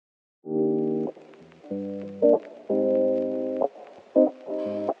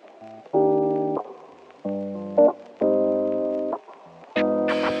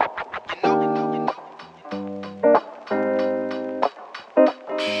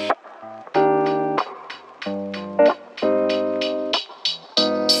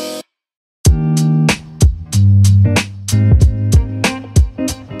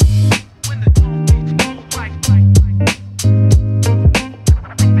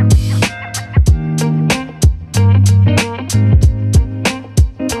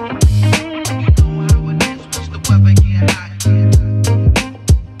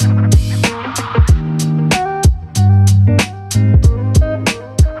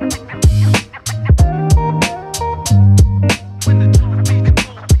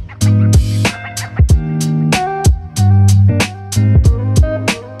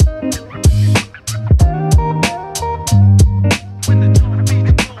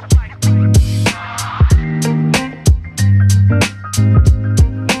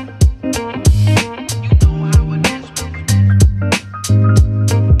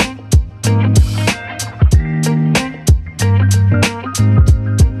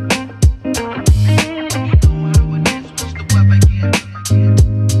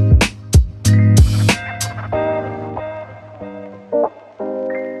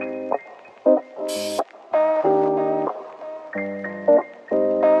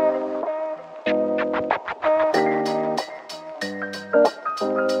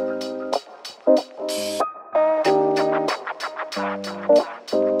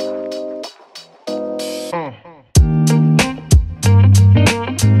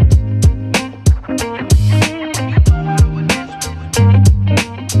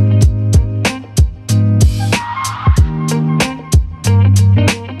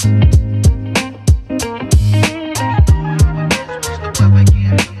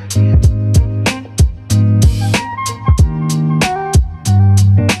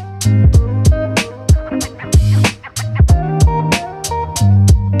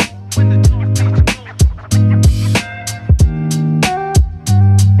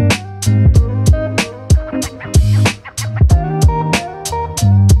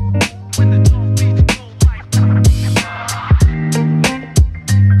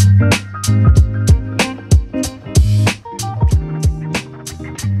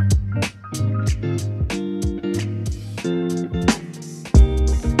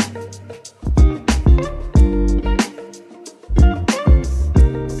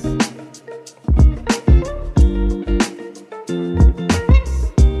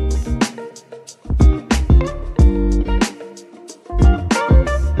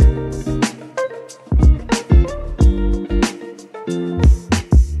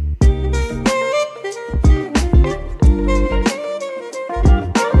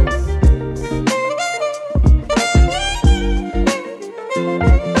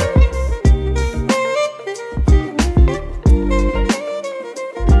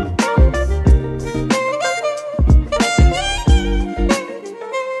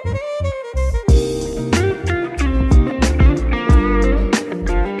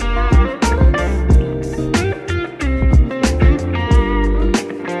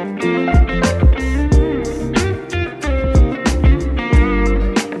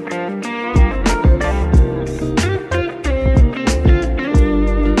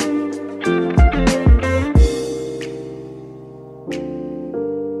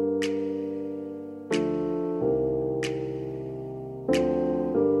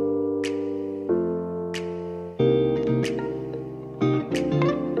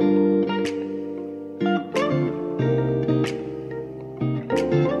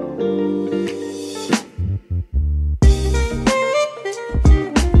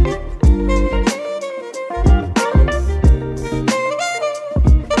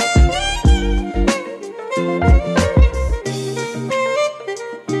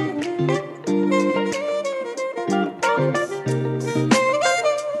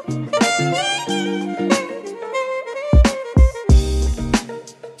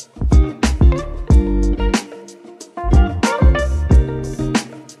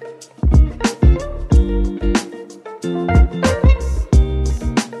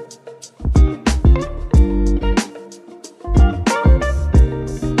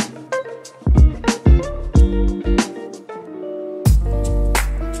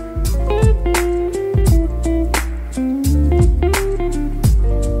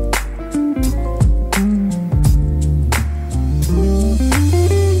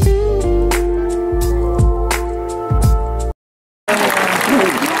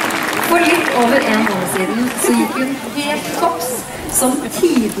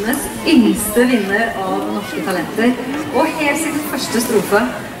tidenes yngste vinner av Norske Talenter. Og helt siden første strofe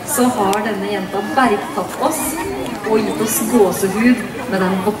så har denne jenta bergtatt oss og gitt oss gåsehud med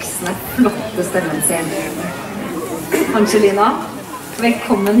den voksne, flotte stemmen sin. Angelina,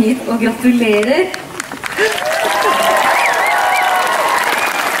 velkommen hit og gratulerer!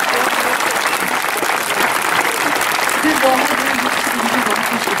 Hva har du gjort siden du var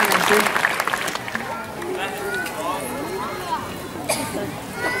Norske Talenter?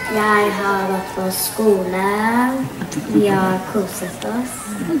 Jeg har vært på skole, vi har koset oss,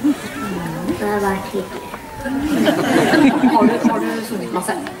 det har vært hyggelig. Har du sunget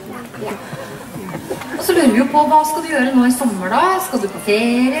masse? Ja. Og så lurer vi jo på, hva skal du gjøre nå i sommer da? Skal du på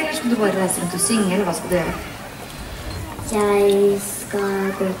ferie, eller skal du bare reise rundt og synge, eller hva skal du gjøre? Jeg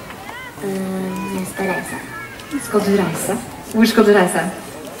skal reise. Skal du reise? Hvor skal du reise?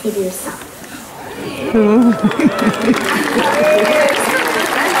 Til USA.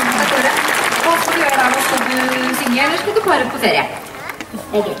 Hva skal du gjøre der? Skal du synge, eller skal du bare på ferie?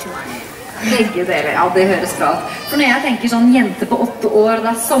 Begge to. Begge deler, ja, det høres bra ut. For når jeg tenker sånn jente på 8 år, og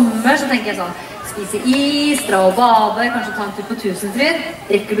det er sommer, så tenker jeg sånn, spise is, dra og bade, kanskje ta en tur på Tusenfryd.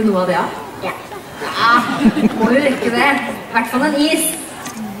 Rekker du noe av det, ja? Ja. Ja, må jo rekke det. I hvert fall en is.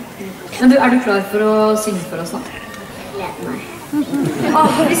 Men du, er du klar for å synge for oss nå? Gleder meg.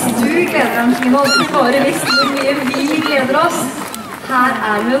 Hvis du gleder deg, Angelina, og du bare visste hvor mye vi gleder oss. Her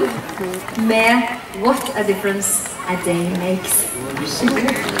er hun med What a Difference a Day Makes.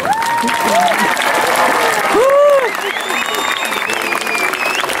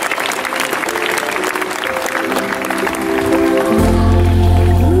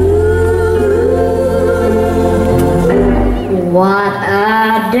 What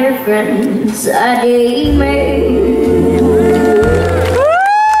a difference a day makes.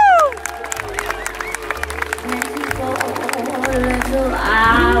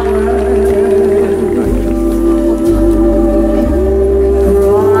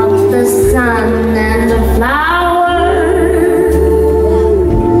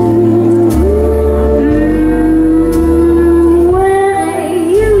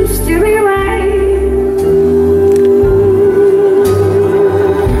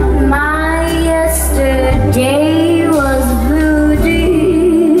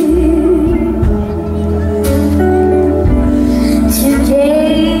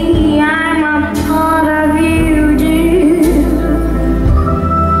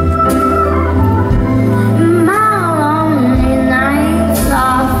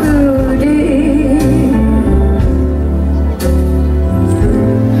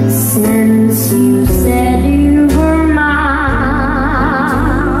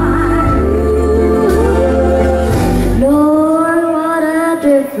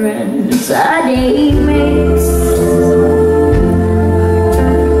 A day makes.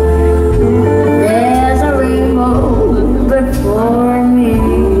 There's a rainbow before me.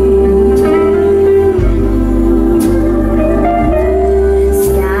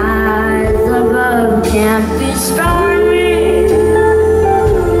 Skies above can't be stormy.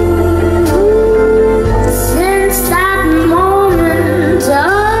 Since that moment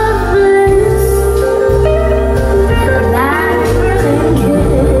of bliss, that thrilling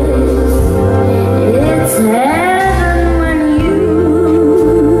kiss. It's heaven when you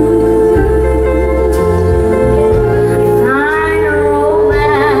find a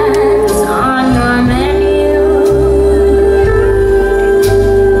romance on the menu.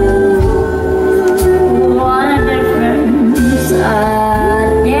 What a difference a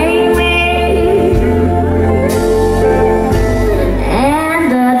day makes, and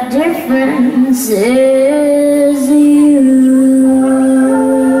the difference is you.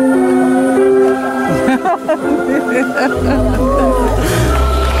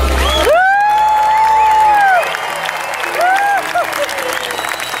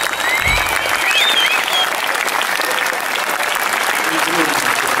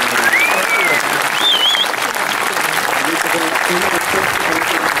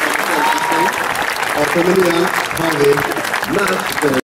 Og kommer igjen har vi